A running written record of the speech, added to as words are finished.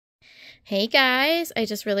Hey guys, I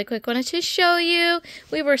just really quick wanted to show you.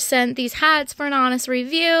 We were sent these hats for an honest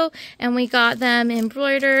review and we got them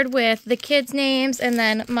embroidered with the kids' names, and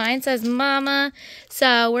then mine says Mama.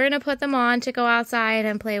 So we're going to put them on to go outside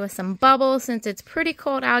and play with some bubbles since it's pretty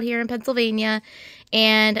cold out here in Pennsylvania,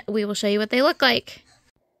 and we will show you what they look like.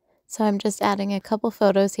 So I'm just adding a couple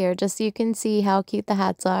photos here just so you can see how cute the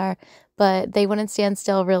hats are, but they wouldn't stand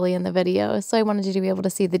still really in the video, so I wanted you to be able to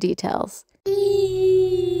see the details.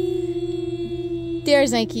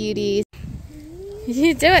 There's my cuties.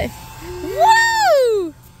 You do it.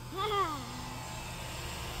 Woo!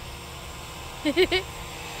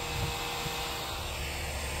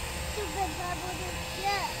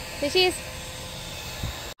 There she is.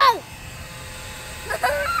 Oh!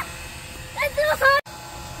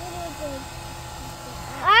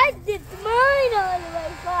 I did mine all the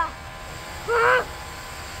way far.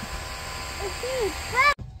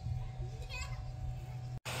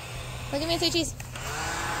 Look at me and say cheese.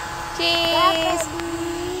 Cheese!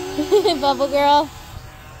 Bubble girl.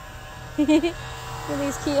 Look at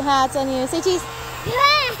these cute hats on you. Say cheese.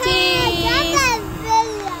 Cheese!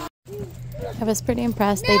 I was pretty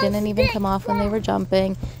impressed. They didn't even come off when they were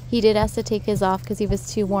jumping. He did ask to take his off because he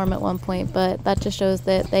was too warm at one point, but that just shows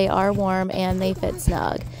that they are warm and they fit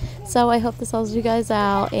snug. So I hope this helps you guys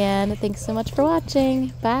out, and thanks so much for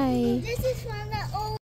watching. Bye! This is fun.